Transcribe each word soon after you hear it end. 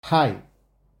Hi,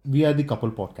 we are the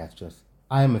Couple Podcasters.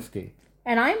 I am SK.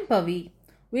 And I'm Pavi.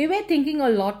 We were thinking a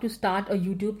lot to start a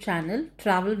YouTube channel,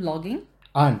 travel vlogging.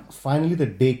 And finally, the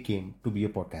day came to be a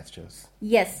podcasters.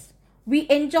 Yes, we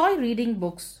enjoy reading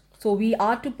books, so we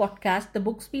are to podcast the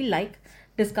books we like,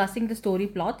 discussing the story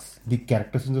plots, The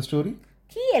characters in the story,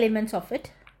 key elements of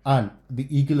it. and the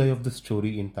eagle eye of the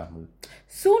story in Tamil.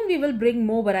 Soon we will bring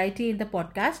more variety in the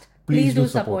podcast. Please do Please do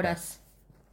support support us. us.